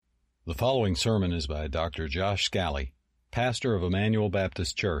The following sermon is by Dr. Josh Scally, pastor of Emmanuel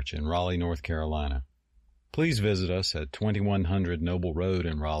Baptist Church in Raleigh, North Carolina. Please visit us at 2100 Noble Road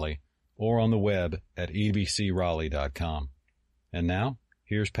in Raleigh or on the web at ebcraleigh.com. And now,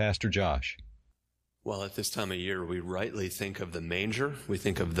 here's Pastor Josh. Well, at this time of year, we rightly think of the manger. We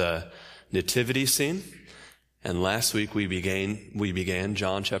think of the nativity scene. And last week we began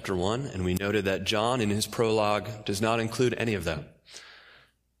John chapter 1, and we noted that John in his prologue does not include any of that.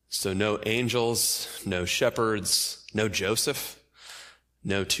 So no angels, no shepherds, no Joseph,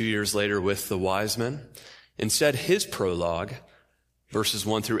 no 2 years later with the wise men. Instead, his prologue, verses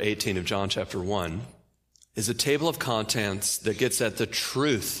 1 through 18 of John chapter 1, is a table of contents that gets at the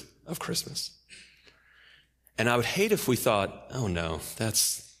truth of Christmas. And I would hate if we thought, oh no,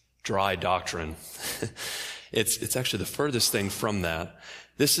 that's dry doctrine. It's actually the furthest thing from that.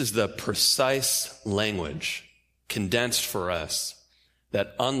 This is the precise language condensed for us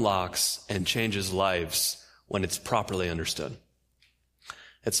that unlocks and changes lives when it's properly understood.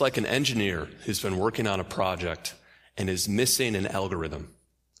 It's like an engineer who's been working on a project and is missing an algorithm.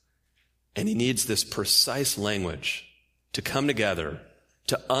 And he needs this precise language to come together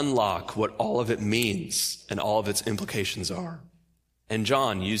to unlock what all of it means and all of its implications are. And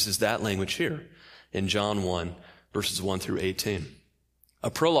John uses that language here in John 1, verses 1 through 18. A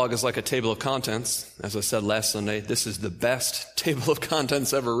prologue is like a table of contents. As I said last Sunday, this is the best table of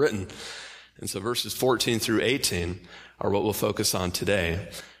contents ever written. And so verses 14 through 18 are what we'll focus on today.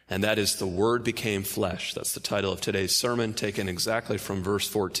 And that is the Word became flesh. That's the title of today's sermon, taken exactly from verse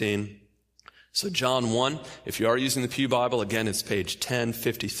 14. So John 1, if you are using the Pew Bible, again, it's page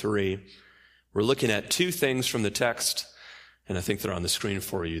 1053. We're looking at two things from the text, and I think they're on the screen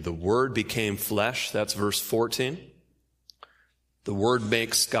for you. The Word became flesh, that's verse 14. The Word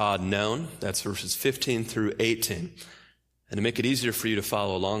makes God known. That's verses 15 through 18. And to make it easier for you to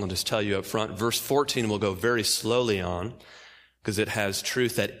follow along, I'll just tell you up front, verse 14 will go very slowly on because it has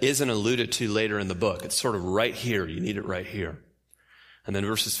truth that isn't alluded to later in the book. It's sort of right here. You need it right here. And then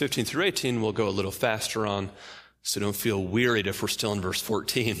verses 15 through 18 will go a little faster on, so don't feel wearied if we're still in verse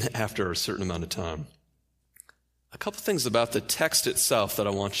 14 after a certain amount of time. A couple things about the text itself that I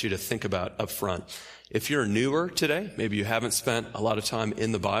want you to think about up front. If you're newer today, maybe you haven't spent a lot of time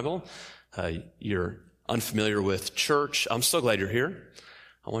in the Bible, you're unfamiliar with church, I'm so glad you're here.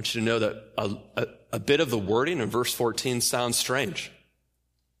 I want you to know that a bit of the wording in verse 14 sounds strange.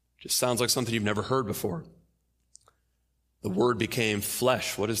 Just sounds like something you've never heard before. The Word became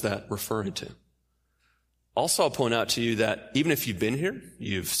flesh. What is that referring to? Also, I'll point out to you that even if you've been here,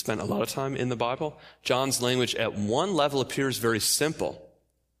 you've spent a lot of time in the Bible, John's language at one level appears very simple.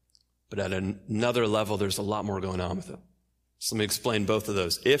 But at another level, there's a lot more going on with it. So let me explain both of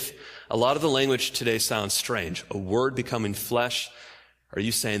those. If a lot of the language today sounds strange, a word becoming flesh, are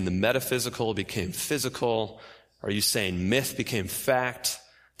you saying the metaphysical became physical? Are you saying myth became fact?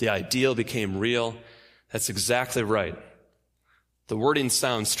 The ideal became real? That's exactly right. The wording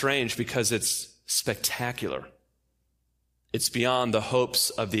sounds strange because it's spectacular. It's beyond the hopes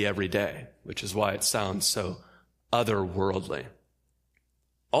of the everyday, which is why it sounds so otherworldly.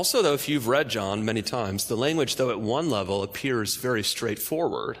 Also, though, if you've read John many times, the language, though at one level appears very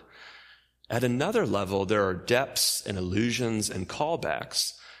straightforward, at another level there are depths and allusions and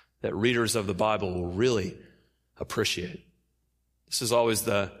callbacks that readers of the Bible will really appreciate. This is always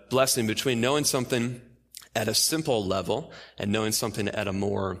the blessing between knowing something at a simple level and knowing something at a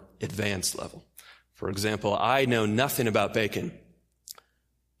more advanced level. For example, I know nothing about baking,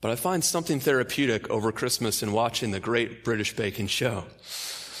 but I find something therapeutic over Christmas in watching the Great British Baking Show.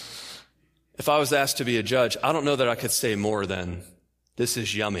 If I was asked to be a judge, I don't know that I could say more than, this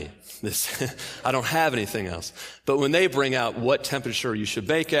is yummy. I don't have anything else. But when they bring out what temperature you should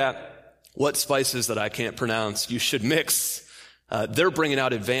bake at, what spices that I can't pronounce you should mix, they're bringing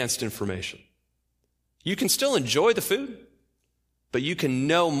out advanced information. You can still enjoy the food, but you can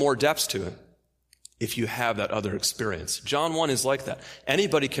know more depths to it if you have that other experience. John 1 is like that.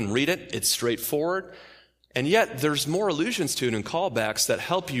 Anybody can read it. It's straightforward. And yet there's more allusions to it and callbacks that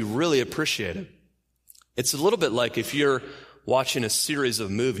help you really appreciate it. It's a little bit like if you're watching a series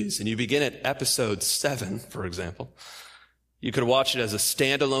of movies and you begin at episode 7, for example. You could watch it as a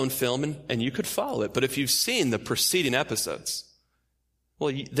standalone film and you could follow it. But if you've seen the preceding episodes,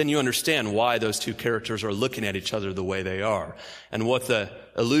 well, then you understand why those two characters are looking at each other the way they are and what the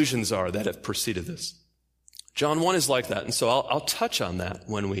allusions are that have preceded this. John 1 is like that, and so I'll touch on that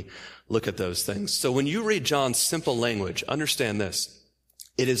when we look at those things. So when you read John's simple language, understand this.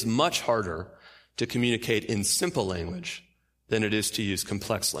 It is much harder to communicate in simple language than it is to use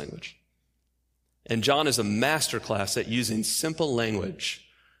complex language. And John is a masterclass at using simple language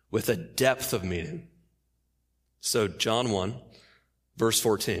with a depth of meaning. So John 1, verse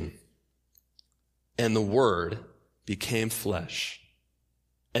 14. And the Word became flesh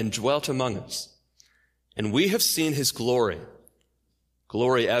and dwelt among us. And we have seen his glory,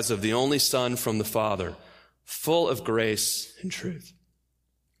 glory as of the only Son from the Father, full of grace and truth.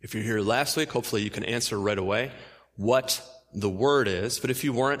 If you're here last week, hopefully you can answer right away what the Word is. But if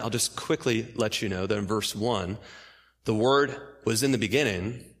you weren't, I'll just quickly let you know that in verse 1, the Word was in the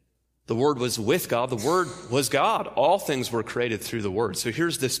beginning. The Word was with God. The Word was God. All things were created through the Word. So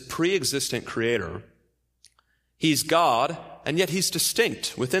here's this pre-existent creator. He's God, and yet he's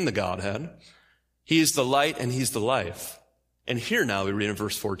distinct within the Godhead. He is the light and he's the life. And here now we read in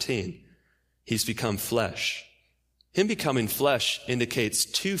verse 14, he's become flesh. Him becoming flesh indicates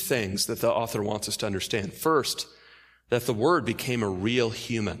two things that the author wants us to understand. First, that the Word became a real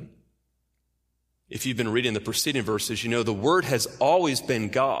human. If you've been reading the preceding verses, you know the Word has always been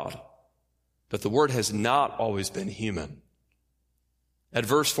God, but the Word has not always been human. At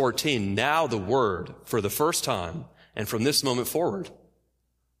verse 14, now the Word, for the first time, and from this moment forward,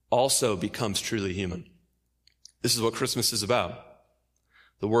 also becomes truly human. This is what Christmas is about.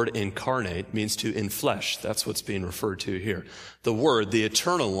 The word incarnate means to inflesh. That's what's being referred to here. The Word, the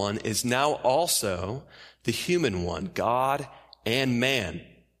eternal one, is now also the human one, God and man,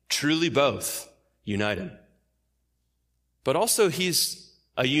 truly both united. But also he's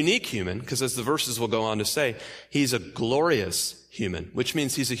a unique human, because as the verses will go on to say, he's a glorious human, which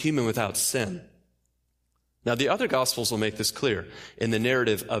means he's a human without sin. Now, the other Gospels will make this clear in the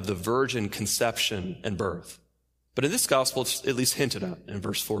narrative of the virgin conception and birth. But in this Gospel, it's at least hinted at in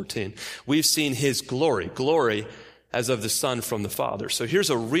verse 14. We've seen his glory as of the Son from the Father. So here's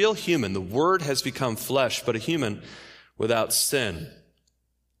a real human. The Word has become flesh, but a human without sin.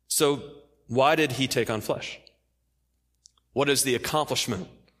 So why did he take on flesh? What is the accomplishment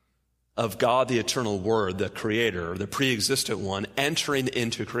of God, the eternal Word, the Creator, the pre-existent one, entering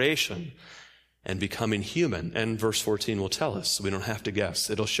into creation and becoming human? And verse 14 will tell us, so we don't have to guess.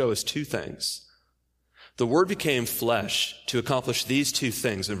 It'll show us two things. The Word became flesh to accomplish these two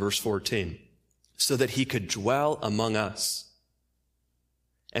things in verse 14, so that he could dwell among us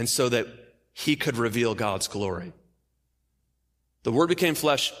and so that he could reveal God's glory. The Word became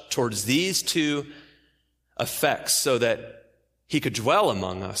flesh towards these two effects, so that he could dwell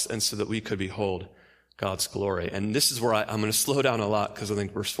among us and so that we could behold God's glory. And this is where I'm going to slow down a lot, because I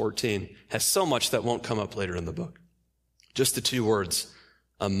think verse 14 has so much that won't come up later in the book. Just the two words,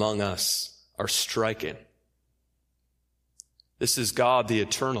 among us, are striking. This is God, the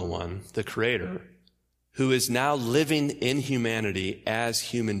eternal one, the Creator, who is now living in humanity as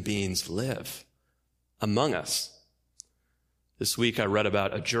human beings live among us. This week I read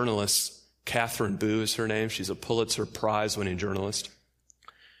about a journalist, Catherine Boo is her name. She's a Pulitzer Prize-winning journalist.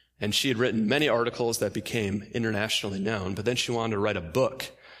 And she had written many articles that became internationally known, but then she wanted to write a book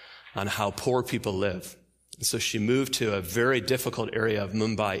on how poor people live. And so she moved to a very difficult area of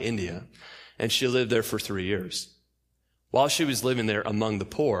Mumbai, India, and she lived there for 3 years. While she was living there among the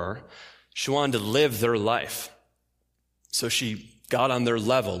poor, she wanted to live their life. So she got on their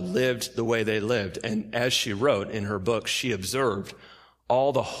level, lived the way they lived. And as she wrote in her book, she observed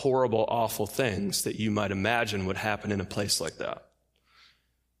all the horrible, awful things that you might imagine would happen in a place like that.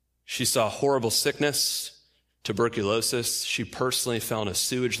 She saw horrible sickness, tuberculosis. She personally fell in a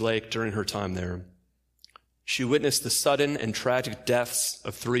sewage lake during her time there. She witnessed the sudden and tragic deaths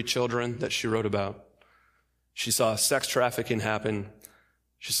of 3 children that she wrote about. She saw sex trafficking happen.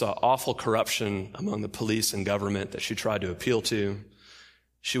 She saw awful corruption among the police and government that she tried to appeal to.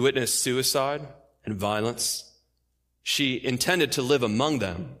 She witnessed suicide and violence. She intended to live among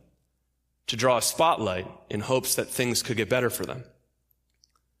them, to draw a spotlight in hopes that things could get better for them.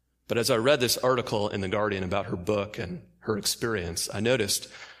 But as I read this article in The Guardian about her book and her experience, I noticed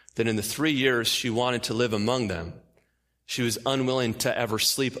that in the 3 years she wanted to live among them, she was unwilling to ever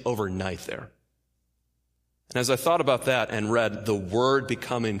sleep overnight there. And as I thought about that and read the Word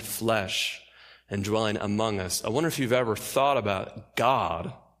becoming flesh and dwelling among us, I wonder if you've ever thought about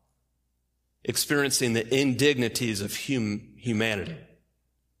God experiencing the indignities of humanity,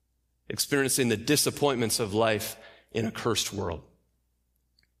 experiencing the disappointments of life in a cursed world.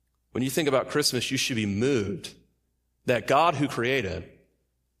 When you think about Christmas, you should be moved that God, who created,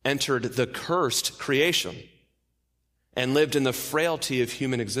 entered the cursed creation and lived in the frailty of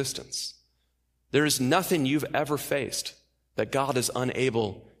human existence. There is nothing you've ever faced that God is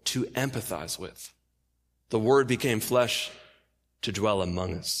unable to empathize with. The Word became flesh to dwell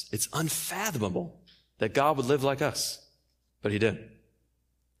among us. It's unfathomable that God would live like us, but he did.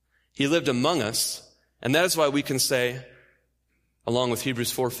 He lived among us, and that is why we can say along with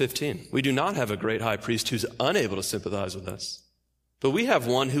Hebrews 4:15. We do not have a great high priest who's unable to sympathize with us, but we have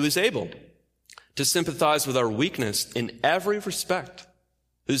one who is able to sympathize with our weakness in every respect,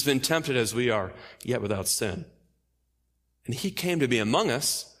 who's been tempted as we are, yet without sin. And he came to be among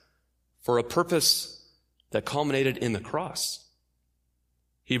us for a purpose that culminated in the cross.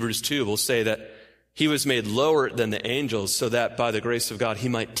 Hebrews 2 will say that he was made lower than the angels so that by the grace of God he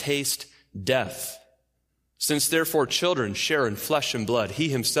might taste death. Since therefore children share in flesh and blood, he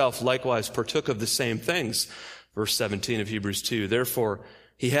himself likewise partook of the same things. Verse 17 of Hebrews 2. Therefore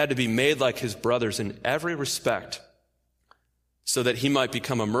he had to be made like his brothers in every respect, so that he might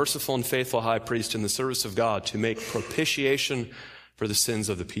become a merciful and faithful high priest in the service of God to make propitiation for the sins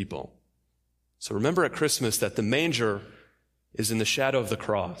of the people. So remember at Christmas that the manger is in the shadow of the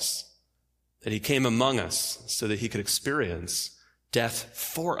cross, that he came among us so that he could experience death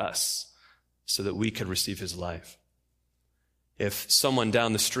for us so that we could receive his life. If someone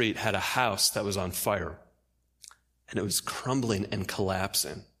down the street had a house that was on fire and it was crumbling and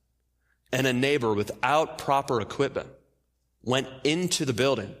collapsing, and a neighbor without proper equipment went into the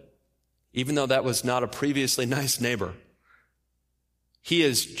building, even though that was not a previously nice neighbor, he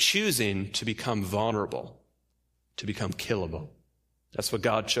is choosing to become vulnerable, to become killable. That's what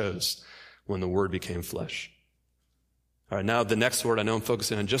God chose when the Word became flesh. All right, now the next word, I know I'm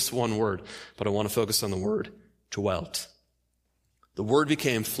focusing on just one word, but I want to focus on the word dwelt. The Word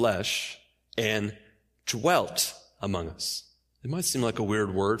became flesh and dwelt among us. It might seem like a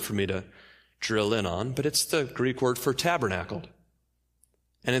weird word for me to drill in on, but it's the Greek word for tabernacled.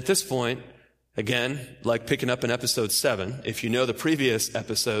 And at this point, again, like picking up in episode 7, if you know the previous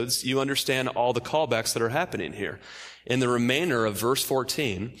episodes, you understand all the callbacks that are happening here. In the remainder of verse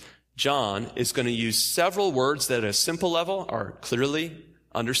 14, John is going to use several words that at a simple level are clearly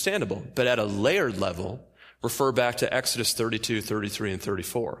understandable, but at a layered level refer back to Exodus 32, 33, and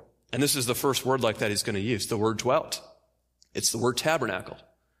 34. And this is the first word like that he's going to use, the word dwelt. It's the word tabernacled.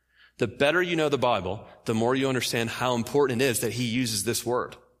 The better you know the Bible, the more you understand how important it is that he uses this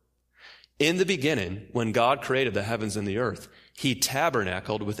word. In the beginning, when God created the heavens and the earth, he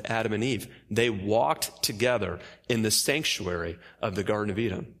tabernacled with Adam and Eve. They walked together in the sanctuary of the Garden of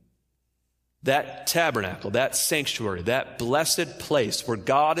Eden. That tabernacle, that sanctuary, that blessed place where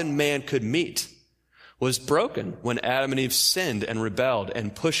God and man could meet was broken when Adam and Eve sinned and rebelled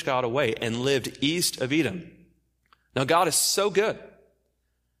and pushed God away and lived east of Eden. Now God is so good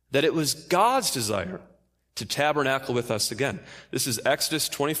that it was God's desire to tabernacle with us again. This is Exodus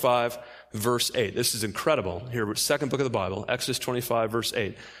 25, verse 8. This is incredible. Here, second book of the Bible, Exodus 25, verse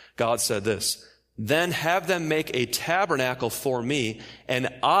 8. God said this, "Then have them make a tabernacle for me, and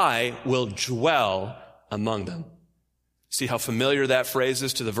I will dwell among them." See how familiar that phrase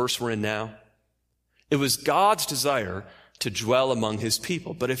is to the verse we're in now? It was God's desire to dwell among his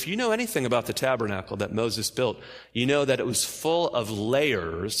people. But if you know anything about the tabernacle that Moses built, you know that it was full of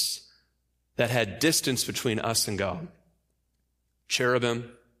layers that had distance between us and God.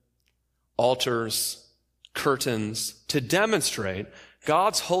 Cherubim, altars, curtains, to demonstrate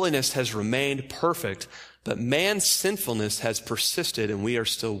God's holiness has remained perfect, but man's sinfulness has persisted and we are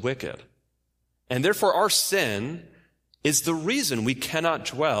still wicked. And therefore our sin is the reason we cannot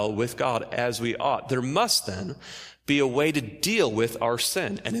dwell with God as we ought. There must then be a way to deal with our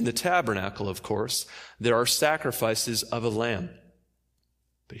sin. And in the tabernacle, of course, there are sacrifices of a lamb.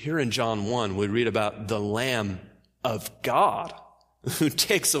 But here in John 1, we read about the Lamb of God who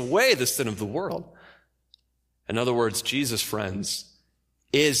takes away the sin of the world. In other words, Jesus, friends,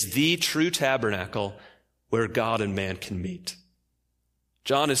 is the true tabernacle where God and man can meet.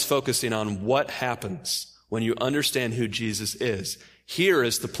 John is focusing on what happens when you understand who Jesus is. Here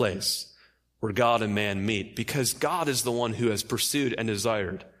is the place where God and man meet, because God is the one who has pursued and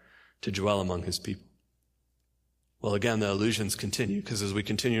desired to dwell among his people. Well, again, the allusions continue, because as we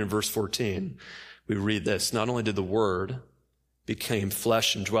continue in verse 14, we read this: "Not only did the Word become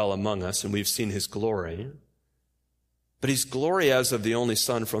flesh and dwell among us, and we've seen his glory, but his glory as of the only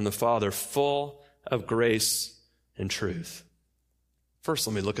Son from the Father, full of grace and truth." First,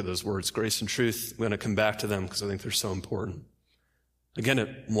 let me look at those words, grace and truth. I'm going to come back to them because I think they're so important. Again,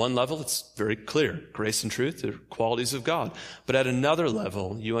 at one level, it's very clear. Grace and truth are qualities of God. But at another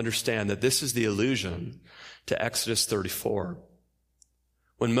level, you understand that this is the allusion to Exodus 34.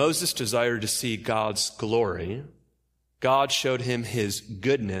 When Moses desired to see God's glory, God showed him his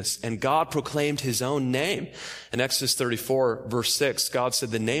goodness, and God proclaimed his own name. In Exodus 34, verse 6, God said,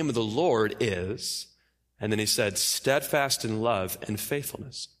 "The name of the Lord is," and then he said, "steadfast in love and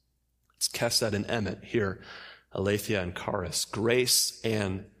faithfulness." It's Kesed and Emet here, Aletheia and Charis, grace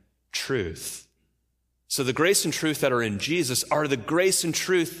and truth. So the grace and truth that are in Jesus are the grace and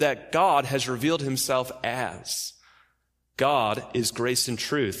truth that God has revealed himself as. God is grace and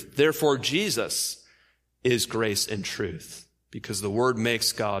truth. Therefore, Jesus is grace and truth, because the Word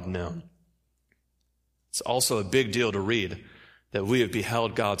makes God known. It's also a big deal to read that we have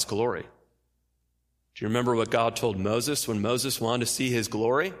beheld God's glory. Do you remember what God told Moses when Moses wanted to see his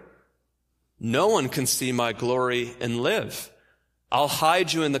glory? No one can see my glory and live. I'll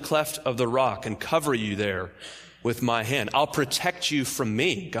hide you in the cleft of the rock and cover you there with my hand. I'll protect you from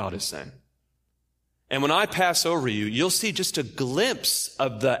me, God is saying. And when I pass over you, you'll see just a glimpse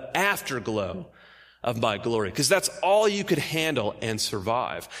of the afterglow of my glory, because that's all you could handle and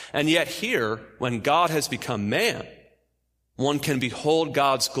survive. And yet here, when God has become man, one can behold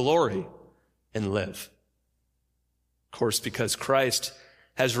God's glory and live. Of course, because Christ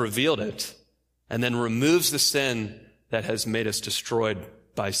has revealed it and then removes the sin that has made us destroyed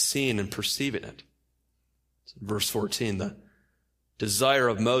by seeing and perceiving it. Verse 14, the desire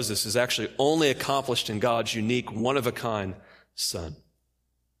of Moses is actually only accomplished in God's unique, one-of-a-kind Son.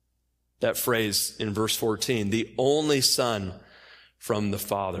 That phrase in verse 14, the only Son from the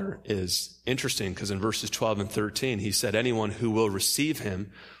Father, is interesting because in verses 12 and 13, he said, anyone who will receive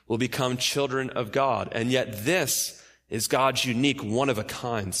him will become children of God. And yet this is God's unique,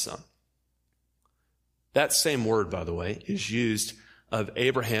 one-of-a-kind Son. That same word, by the way, is used of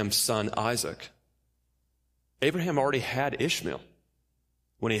Abraham's son Isaac. Abraham already had Ishmael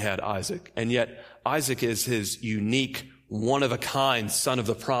when he had Isaac, and yet Isaac is his unique, one-of-a-kind son of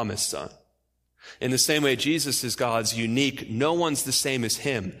the promised son. In the same way, Jesus is God's unique, no one's the same as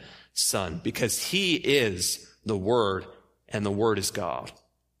him, son, because he is the Word, and the Word is God.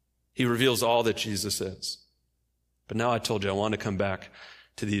 He reveals all that Jesus is. But now I told you I want to come back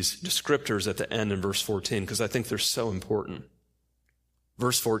to these descriptors at the end in verse 14, because I think they're so important.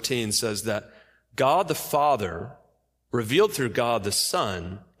 Verse 14 says that God the Father, revealed through God the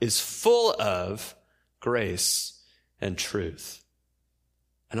Son, is full of grace and truth.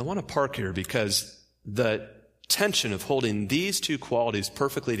 And I want to park here because the tension of holding these two qualities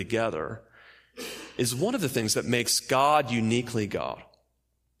perfectly together is one of the things that makes God uniquely God.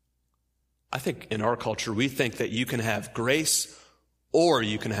 I think in our culture, we think that you can have grace or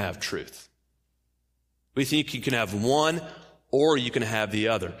you can have truth. We think you can have one or you can have the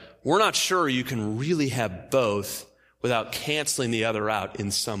other. We're not sure you can really have both without canceling the other out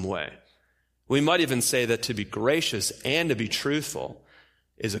in some way. We might even say that to be gracious and to be truthful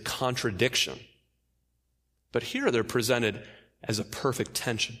is a contradiction. But here they're presented as a perfect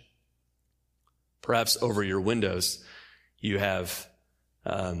tension. Perhaps over your windows you have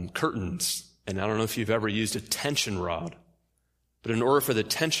curtains, and I don't know if you've ever used a tension rod. But in order for the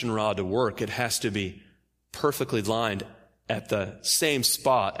tension rod to work, it has to be perfectly lined at the same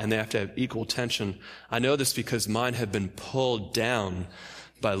spot, and they have to have equal tension. I know this because mine have been pulled down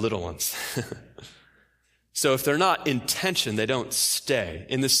by little ones. So if they're not in tension, they don't stay.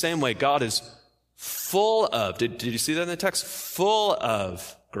 In the same way, God is full of, did you see that in the text? Full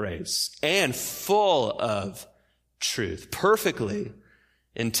of grace and full of truth, perfectly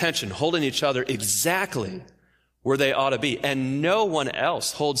in tension, holding each other exactly where they ought to be. And no one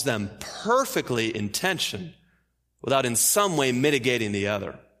else holds them perfectly in tension without in some way mitigating the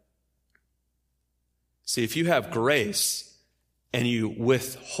other. See, if you have grace and you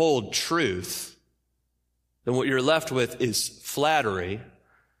withhold truth, then what you're left with is flattery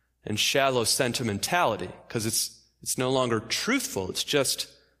and shallow sentimentality, because it's no longer truthful. It's just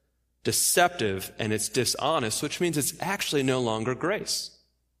deceptive and it's dishonest, which means it's actually no longer grace.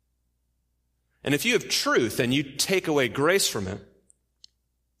 And if you have truth and you take away grace from it,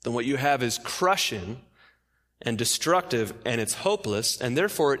 then what you have is crushing and destructive, and it's hopeless, and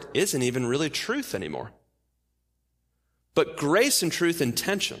therefore it isn't even really truth anymore. But grace and truth in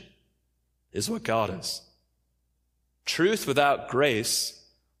tension is what God is. Truth without grace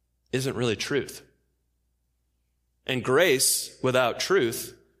isn't really truth. And grace without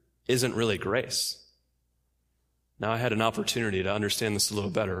truth isn't really grace. Now, I had an opportunity to understand this a little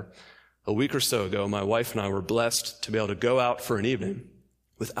better. A week or so ago, my wife and I were blessed to be able to go out for an evening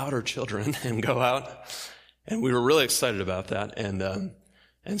without our children and go out. And we were really excited about that.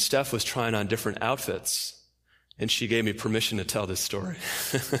 And Steph was trying on different outfits, and she gave me permission to tell this story.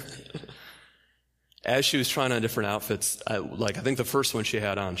 As she was trying on different outfits, I think the first one she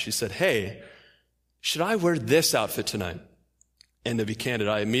had on, she said, "Hey, should I wear this outfit tonight?" And to be candid,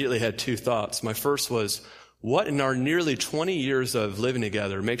 I immediately had two thoughts. My first was, what in our nearly 20 years of living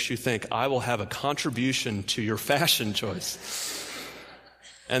together makes you think I will have a contribution to your fashion choice?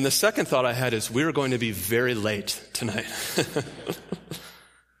 And the second thought I had is, we are going to be very late tonight.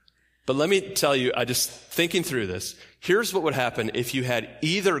 But let me tell you, I just thinking through this, here's what would happen if you had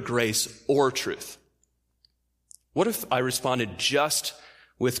either grace or truth. What if I responded just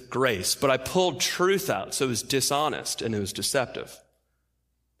with grace, but I pulled truth out, so it was dishonest and it was deceptive?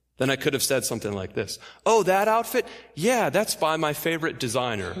 Then I could have said something like this. Oh, that outfit? Yeah, that's by my favorite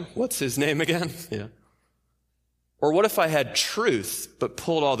designer. What's his name again? Yeah. Or what if I had truth, but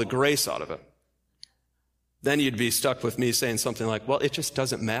pulled all the grace out of it? Then you'd be stuck with me saying something like, well, it just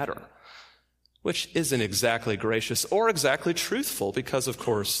doesn't matter, which isn't exactly gracious or exactly truthful, because of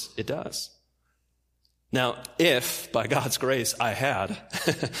course it does. Now, if by God's grace I had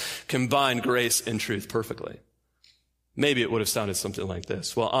combined grace and truth perfectly, maybe it would have sounded something like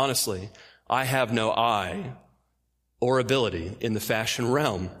this. Well, honestly, I have no eye or ability in the fashion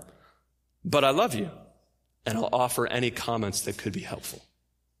realm, but I love you, and I'll offer any comments that could be helpful.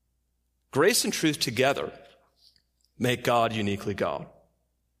 Grace and truth together make God uniquely God.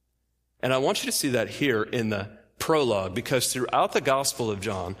 And I want you to see that here in the prologue, because throughout the Gospel of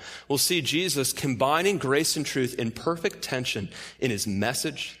John, we'll see Jesus combining grace and truth in perfect tension in his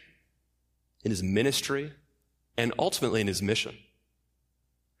message, in his ministry, and ultimately in his mission.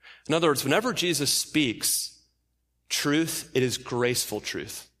 In other words, whenever Jesus speaks truth, it is graceful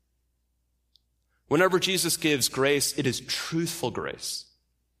truth. Whenever Jesus gives grace, it is truthful grace.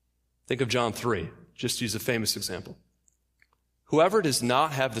 Think of John 3. Just use a famous example. Whoever does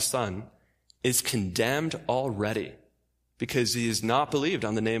not have the Son is condemned already, because he has not believed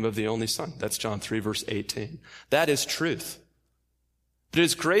on the name of the only Son. That's John 3, verse 18. That is truth. But it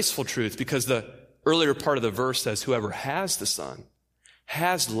is graceful truth, because the earlier part of the verse says, whoever has the Son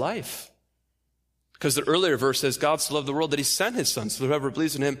has life. Because the earlier verse says, God so loved the world that he sent his Son, so that whoever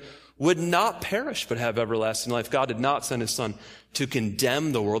believes in him would not perish but have everlasting life. God did not send his Son to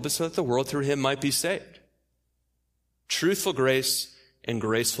condemn the world, but so that the world through him might be saved. Truthful grace and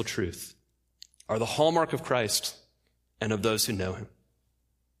graceful truth are the hallmark of Christ and of those who know him.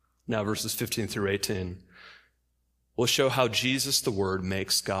 Now, verses 15 through 18 will show how Jesus, the Word,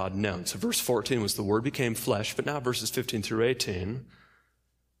 makes God known. So verse 14 was the Word became flesh, but now verses 15 through 18,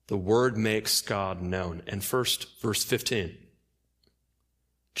 the Word makes God known. And first, verse 15.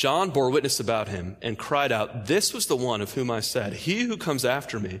 John bore witness about him and cried out, this was the one of whom I said, he who comes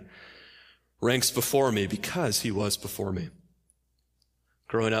after me ranks before me because he was before me.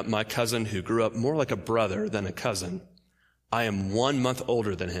 Growing up, my cousin, who grew up more like a brother than a cousin, I am 1 month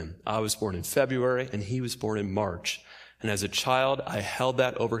older than him. I was born in February and he was born in March. And as a child, I held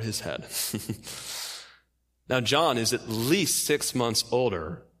that over his head. Now, John is at least 6 months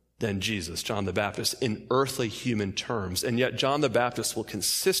older than Jesus, John the Baptist, in earthly human terms. And yet John the Baptist will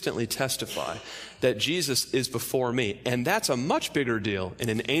consistently testify that Jesus is before me. And that's a much bigger deal in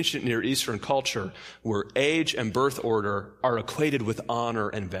an ancient Near Eastern culture where age and birth order are equated with honor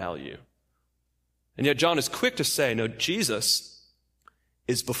and value. And yet John is quick to say, no, Jesus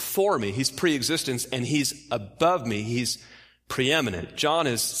is before me. He's pre-existence and he's above me. He's preeminent. John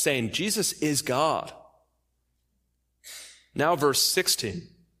is saying Jesus is God. Now verse 16.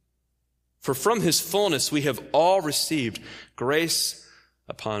 For from his fullness we have all received grace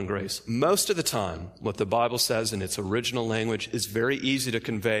upon grace. Most of the time, what the Bible says in its original language is very easy to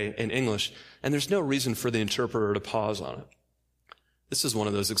convey in English, and there's no reason for the interpreter to pause on it. This is one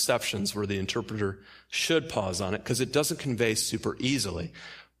of those exceptions where the interpreter should pause on it because it doesn't convey super easily.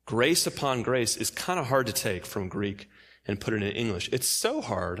 Grace upon grace is kind of hard to take from Greek and put it in English. It's so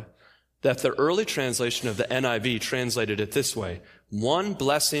hard that the early translation of the NIV translated it this way: one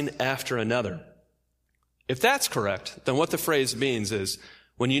blessing after another. If that's correct, then what the phrase means is,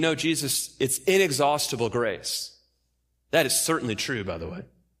 when you know Jesus, it's inexhaustible grace. That is certainly true, by the way.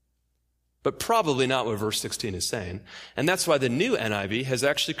 But probably not what verse 16 is saying. And that's why the new NIV has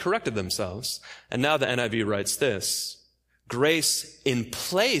actually corrected themselves. And now the NIV writes this: grace in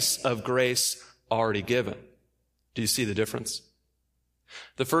place of grace already given. Do you see the difference?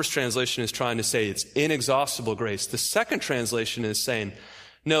 The first translation is trying to say it's inexhaustible grace. The second translation is saying,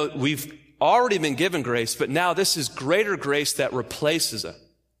 no, we've already been given grace, but now this is greater grace that replaces it.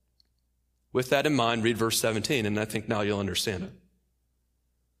 With that in mind, read verse 17, and I think now you'll understand it.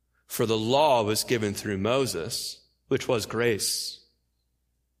 For the law was given through Moses, which was grace.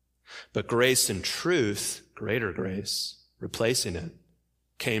 But grace and truth, greater grace, replacing it,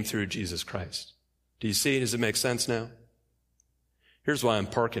 came through Jesus Christ. Do you see? Does it make sense now? Here's why I'm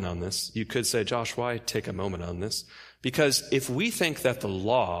parking on this. You could say, Josh, why take a moment on this? Because if we think that the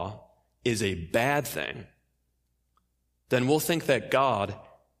law is a bad thing, then we'll think that God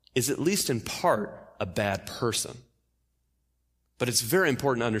is at least in part a bad person. But it's very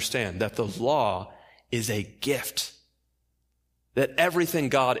important to understand that the law is a gift. that everything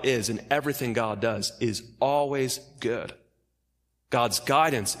God is and everything God does is always good. God's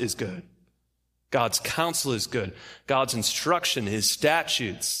guidance is good. God's counsel is good. God's instruction, his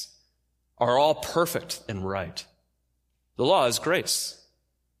statutes are all perfect and right. The law is grace.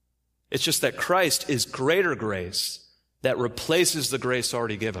 It's just that Christ is greater grace that replaces the grace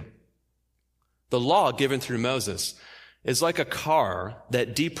already given. The law given through Moses is like a car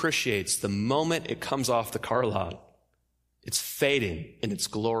that depreciates the moment it comes off the car lot. It's fading in its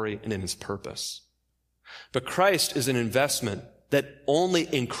glory and in its purpose. But Christ is an investment that only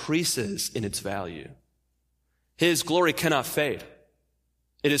increases in its value. His glory cannot fade.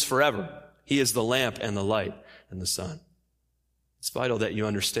 It is forever. He is the lamp and the light and the sun. It's vital that you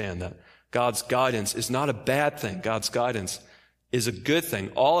understand that God's guidance is not a bad thing. God's guidance is a good thing.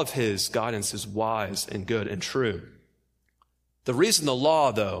 All of his guidance is wise and good and true. The reason the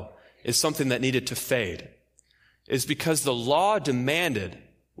law, though, is something that needed to fade is because the law demanded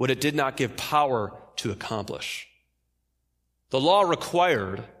what it did not give power to accomplish. The law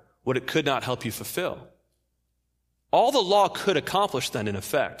required what it could not help you fulfill. All the law could accomplish then, in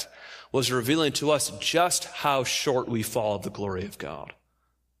effect, was revealing to us just how short we fall of the glory of God.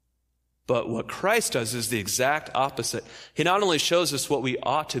 But what Christ does is the exact opposite. He not only shows us what we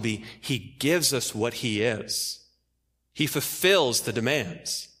ought to be, he gives us what he is. He fulfills the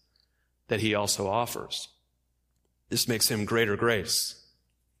demands that he also offers. This makes him greater grace,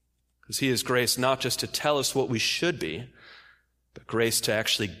 because he is grace not just to tell us what we should be, but grace to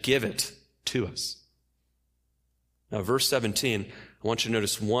actually give it to us. Now, verse 17, I want you to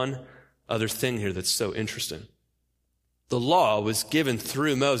notice one other thing here that's so interesting. The law was given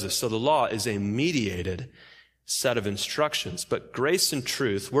through Moses, so the law is a mediated set of instructions. But grace and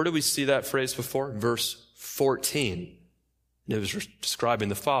truth, where do we see that phrase before? Verse 14. And it was describing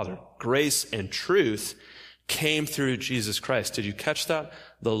the Father. Grace and truth came through Jesus Christ. Did you catch that?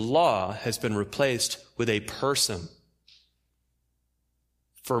 The law has been replaced with a person.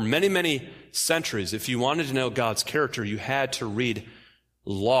 For many, many centuries, if you wanted to know God's character, you had to read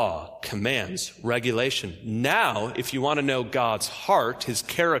law, commands, regulation. Now, if you want to know God's heart, his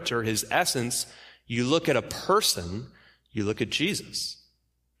character, his essence, you look at a person, you look at Jesus.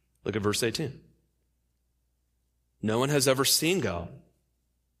 Look at verse 18. No one has ever seen God.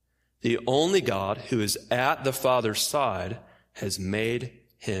 The only God who is at the Father's side has made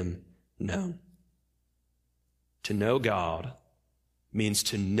him known. To know God means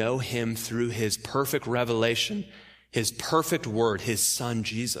to know him through his perfect revelation, his perfect word, his son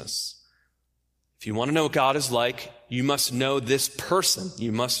Jesus. If you want to know what God is like, you must know this person.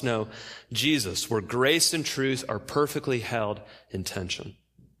 You must know Jesus, where grace and truth are perfectly held in tension.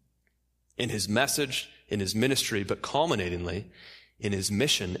 In his message, in his ministry, but culminatingly in his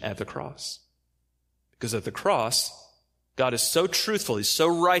mission at the cross. Because at the cross, God is so truthful, he's so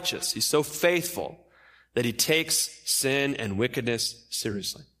righteous, he's so faithful, that he takes sin and wickedness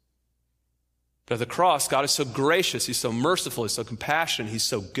seriously. But at the cross, God is so gracious, he's so merciful, he's so compassionate, he's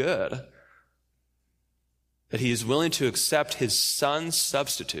so good, that he is willing to accept his son's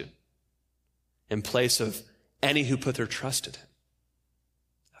substitute in place of any who put their trust in him.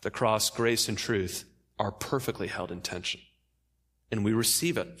 At the cross, grace and truth are perfectly held in tension, and we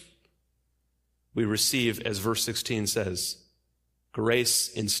receive it. We receive, as verse 16 says, grace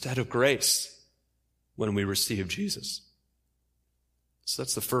instead of grace when we receive Jesus. So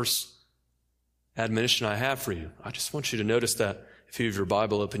that's the first admonition I have for you. I just want you to notice that if you have your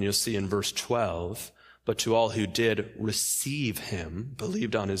Bible open, you'll see in verse 12, but to all who did receive him,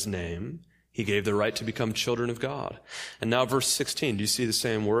 believed on his name, he gave the right to become children of God. And now verse 16, do you see the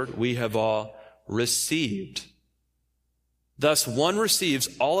same word? We have all received. Thus, one receives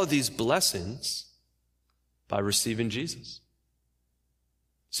all of these blessings by receiving Jesus.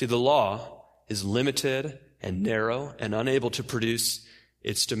 See, the law is limited and narrow and unable to produce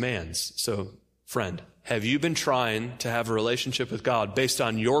its demands. So, friend, have you been trying to have a relationship with God based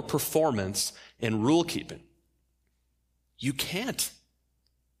on your performance and rule keeping? You can't.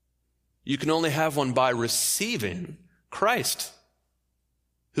 You can only have one by receiving Christ,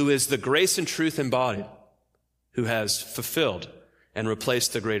 who is the grace and truth embodied, who has fulfilled and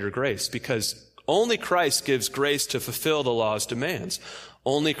replaced the greater grace, because only Christ gives grace to fulfill the law's demands.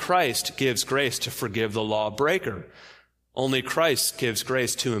 Only Christ gives grace to forgive the lawbreaker. Only Christ gives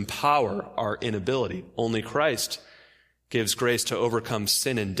grace to empower our inability. Only Christ gives grace to overcome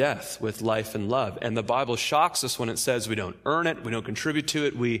sin and death with life and love. And the Bible shocks us when it says we don't earn it, we don't contribute to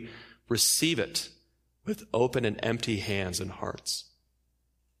it, we receive it with open and empty hands and hearts.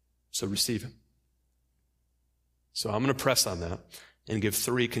 So receive him. So I'm going to press on that and give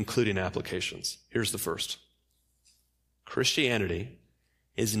 3 concluding applications. Here's the first. Christianity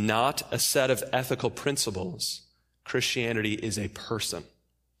is not a set of ethical principles. Christianity is a person.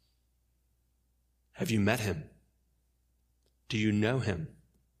 Have you met him? Do you know him?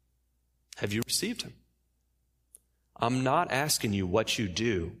 Have you received him? I'm not asking you what you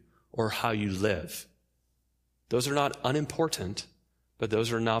do or how you live. Those are not unimportant, but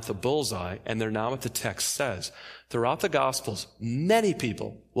those are not the bullseye, and they're not what the text says. Throughout the Gospels, many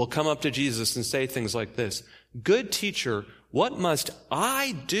people will come up to Jesus and say things like this: "Good teacher, what must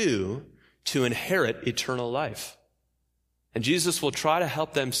I do to inherit eternal life?" And Jesus will try to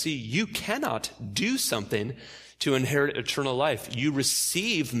help them see you cannot do something to inherit eternal life. You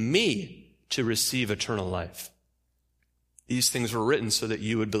receive me to receive eternal life. These things were written so that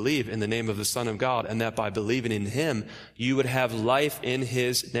you would believe in the name of the Son of God, and that by believing in him, you would have life in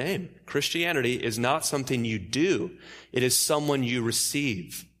his name. Christianity is not something you do. It is someone you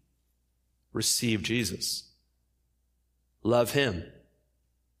receive. Receive Jesus. Love him.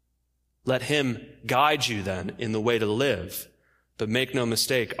 Let him guide you then in the way to live. But make no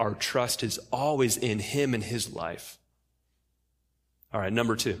mistake, our trust is always in him and his life. All right,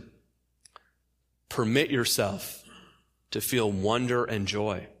 number 2. Permit yourself to feel wonder and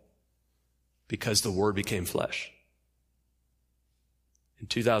joy because the Word became flesh. In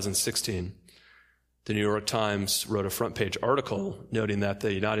 2016, the New York Times wrote a front page article noting that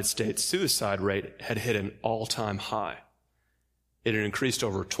the United States suicide rate had hit an all-time high. It had increased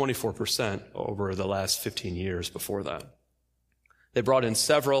over 24% over the last 15 years before that. They brought in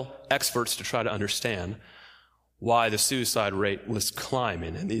several experts to try to understand why the suicide rate was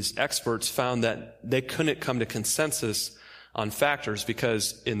climbing. And these experts found that they couldn't come to consensus on factors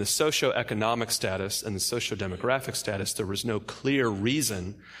because in the socioeconomic status and the sociodemographic status, there was no clear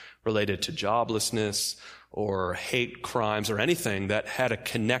reason related to joblessness or hate crimes or anything that had a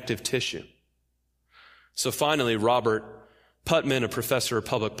connective tissue. So finally, Robert Putnam, a professor of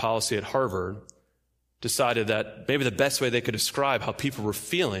public policy at Harvard, decided that maybe the best way they could describe how people were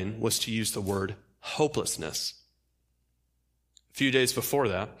feeling was to use the word hopelessness. A few days before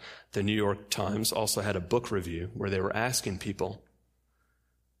that, the New York Times also had a book review where they were asking people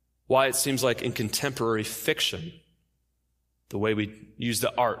why it seems like in contemporary fiction, the way we use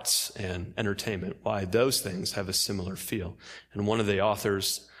the arts and entertainment, why those things have a similar feel. And one of the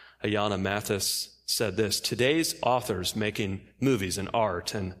authors, Ayanna Mathis, said this: "Today's authors making movies and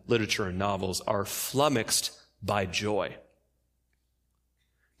art and literature and novels are flummoxed by joy.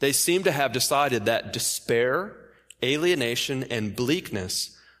 They seem to have decided that despair, alienation, and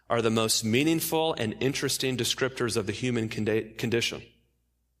bleakness are the most meaningful and interesting descriptors of the human condition.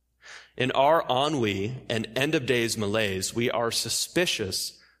 In our ennui and end-of-days malaise, we are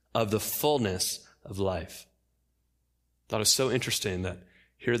suspicious of the fullness of life." I thought it was so interesting that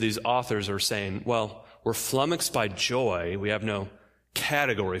here these authors are saying, well, we're flummoxed by joy, we have no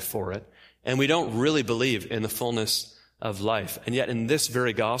category for it, and we don't really believe in the fullness of life. And yet in this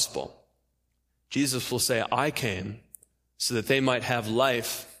very gospel, Jesus will say, I came so that they might have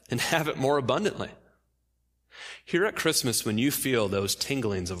life and have it more abundantly. Here at Christmas, when you feel those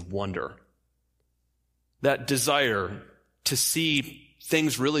tinglings of wonder, that desire to see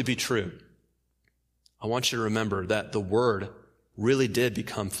things really be true, I want you to remember that the Word really did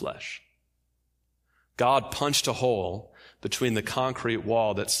become flesh. God punched a hole between the concrete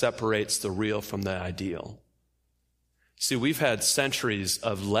wall that separates the real from the ideal. See, we've had centuries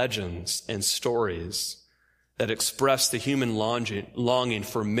of legends and stories that express the human longing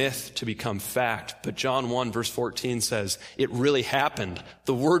for myth to become fact. But John 1 verse 14 says, it really happened.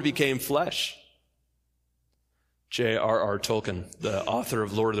 The Word became flesh. J.R.R. Tolkien, the author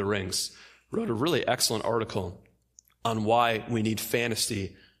of Lord of the Rings, wrote a really excellent article on why we need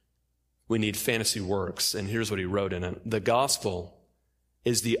fantasy works. And here's what he wrote in it. The gospel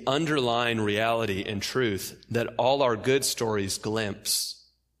is the underlying reality and truth that all our good stories glimpse.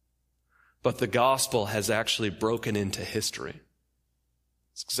 But the gospel has actually broken into history.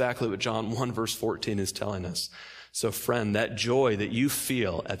 It's exactly what John 1 verse 14 is telling us. So friend, that joy that you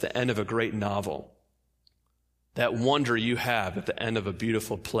feel at the end of a great novel, that wonder you have at the end of a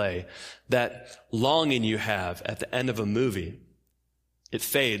beautiful play, that longing you have at the end of a movie, it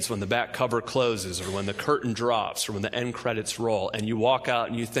fades when the back cover closes or when the curtain drops or when the end credits roll and you walk out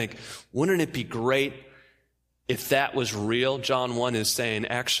and you think, wouldn't it be great if that was real? John 1 is saying,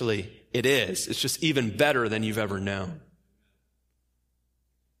 actually, it is. It's just even better than you've ever known.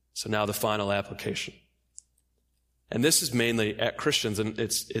 So now the final application. And this is mainly at Christians, and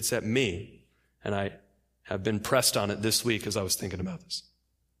it's at me. And I have been pressed on it this week as I was thinking about this.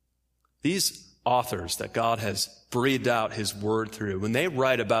 These authors that God has breathed out his word through, when they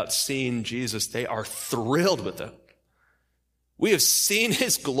write about seeing Jesus, they are thrilled with it. We have seen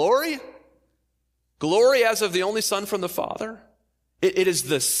his glory. Glory as of the only Son from the Father. It is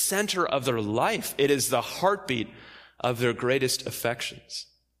the center of their life. It is the heartbeat of their greatest affections.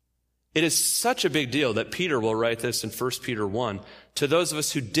 It is such a big deal that Peter will write this in 1 Peter 1. To those of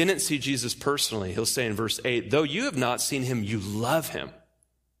us who didn't see Jesus personally, he'll say in verse 8, though you have not seen him, you love him.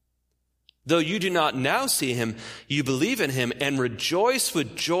 Though you do not now see him, you believe in him and rejoice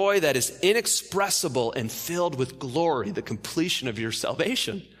with joy that is inexpressible and filled with glory, the completion of your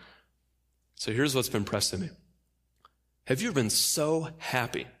salvation. So here's what's been pressing me. Have you ever been so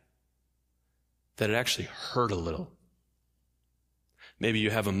happy that it actually hurt a little? Maybe you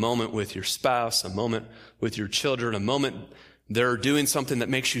have a moment with your spouse, a moment with your children, a moment they're doing something that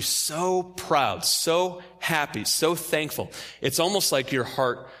makes you so proud, so happy, so thankful. It's almost like your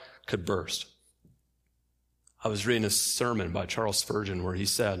heart could burst. I was reading a sermon by Charles Spurgeon where he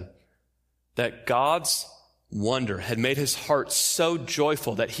said that God's wonder had made his heart so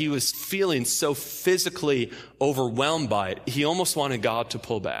joyful that he was feeling so physically overwhelmed by it, he almost wanted God to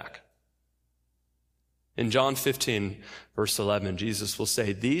pull back. In John 15, verse 11, Jesus will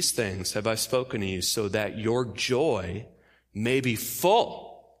say, these things have I spoken to you so that your joy may be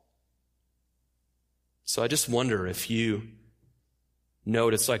full. So I just wonder if you know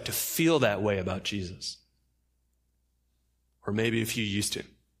what it's like to feel that way about Jesus. Or maybe if you used to.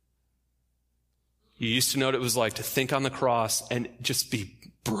 You used to know what it was like to think on the cross and just be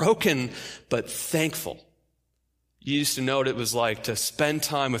broken but thankful. You used to know what it was like to spend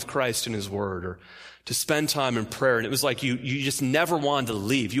time with Christ in his word or to spend time in prayer. And it was like you just never wanted to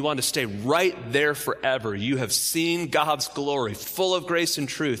leave. You wanted to stay right there forever. You have seen God's glory, full of grace and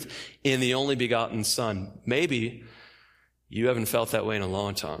truth in the only begotten Son. Maybe you haven't felt that way in a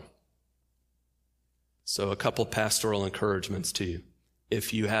long time. So a couple pastoral encouragements to you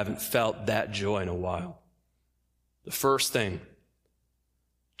if you haven't felt that joy in a while. The first thing,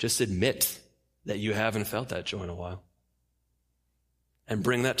 just admit that you haven't felt that joy in a while. And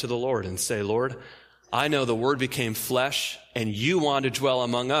bring that to the Lord and say, Lord, I know the Word became flesh and you want to dwell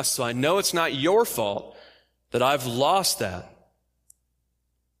among us, so I know it's not your fault that I've lost that.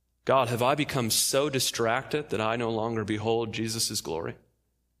 God, have I become so distracted that I no longer behold Jesus' glory?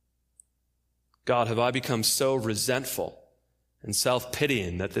 God, have I become so resentful and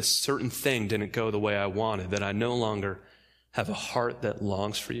self-pitying that this certain thing didn't go the way I wanted, that I no longer have a heart that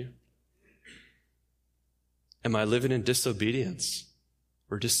longs for you? Am I living in disobedience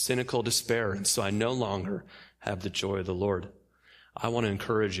or just cynical despair, and so I no longer have the joy of the Lord? I want to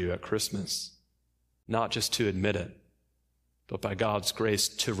encourage you at Christmas, not just to admit it, but by God's grace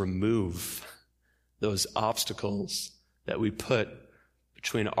to remove those obstacles that we put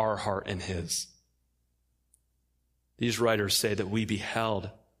between our heart and his. These writers say that we beheld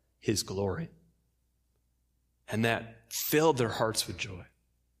his glory, and that filled their hearts with joy.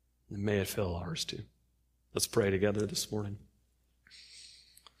 And may it fill ours too. Let's pray together this morning.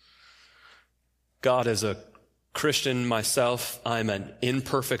 God, as a Christian myself, I'm an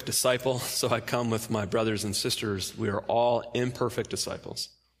imperfect disciple, so I come with my brothers and sisters. We are all imperfect disciples.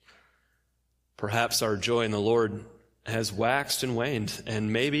 Perhaps our joy in the Lord has waxed and waned,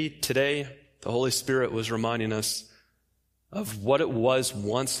 and maybe today the Holy Spirit was reminding us of what it was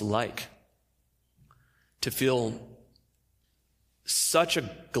once like to feel such a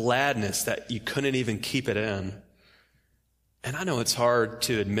gladness that you couldn't even keep it in. And I know it's hard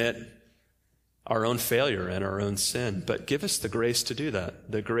to admit our own failure and our own sin, but give us the grace to do that,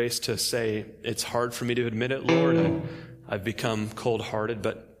 the grace to say, it's hard for me to admit it, Lord, I've become cold-hearted,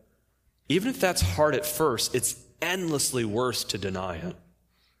 but even if that's hard at first, it's endlessly worse to deny it.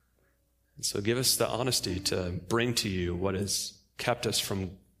 And so give us the honesty to bring to you what has kept us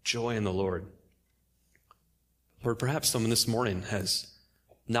from joy in the Lord. Lord, perhaps someone this morning has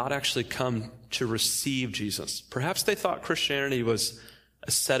not actually come to receive Jesus. Perhaps they thought Christianity was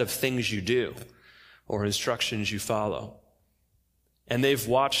a set of things you do or instructions you follow. And they've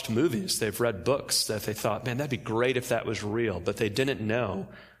watched movies, they've read books that they thought, man, that'd be great if that was real. But they didn't know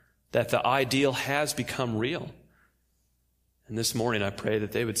that the ideal has become real. And this morning I pray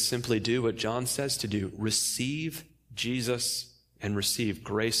that they would simply do what John says to do, receive Jesus and receive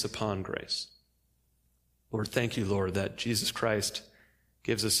grace upon grace. Lord, thank you, Lord, that Jesus Christ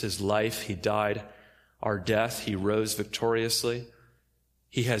gives us his life. He died our death. He rose victoriously.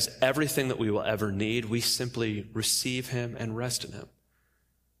 He has everything that we will ever need. We simply receive him and rest in him.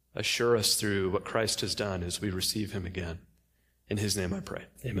 Assure us through what Christ has done as we receive him again. In his name I pray.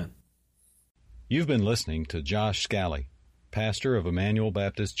 Amen. You've been listening to Josh Scally, pastor of Emmanuel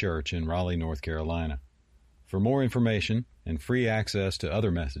Baptist Church in Raleigh, North Carolina. For more information and free access to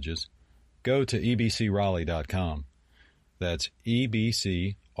other messages, go to ebcraleigh.com. That's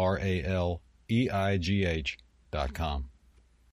EBCRALEIGH.com.